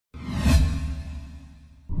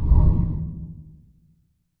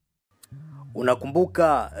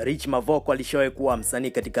Unakumbuka Rich Mavoko alishawahi kuwa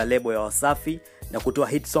msanii katika lebo ya Wasafi na kutoa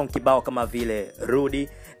hit song kibao kama vile Rudi,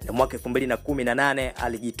 na mwaka 2018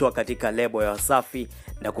 alijitoa katika lebo ya Wasafi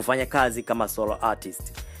na kufanya kazi kama solo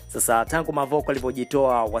artist. Sasa tangu Mavoko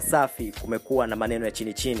alipojitoa Wasafi kumekuwa na maneno ya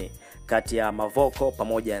chini chini kati ya Mavoko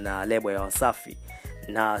pamoja na lebo ya Wasafi.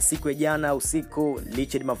 Na siku ya jana usiku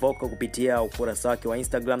Richard Mavoko kupitia ukurasa wake wa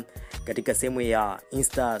Instagram katika sehemu ya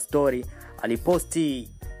Insta story aliposti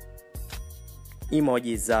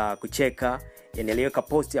emoji za kucheka. Yani aliweka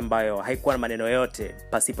posti ambayo haikuwa na maneno yote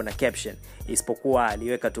pasipo na caption, isipokuwa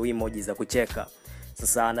aliweka tu emoji za kucheka.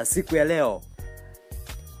 Sasa na siku ya leo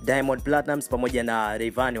Diamond Platnumz pamoja na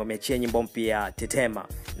Rayvanny wameachia nyimbo mpya Tetema,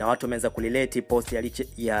 na watu wameanza kulileti posti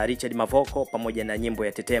ya Richard Mavoko pamoja na nyimbo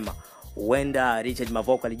ya Tetema. Huenda Richard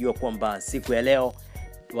Mavoko alijua kwamba siku ya leo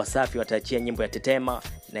Wasafi wataachia nyimbo ya Tetema,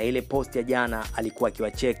 na ile post ya jana alikuwa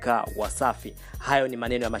akiwacheka Wasafi. Hayo ni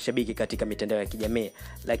maneno ya mashabiki katika mitandao ya kijamii,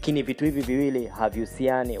 lakini vitu hivi viwili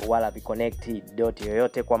havihusiani wala viconnecti dot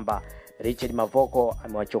yoyote kwamba Richard Mavoko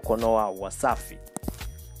amewachokonoa Wasafi.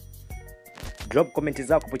 Drop comment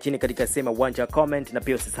zako hapo chini katika sehemu ya comment, na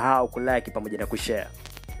pia usisahau kulike pamoja na kushare.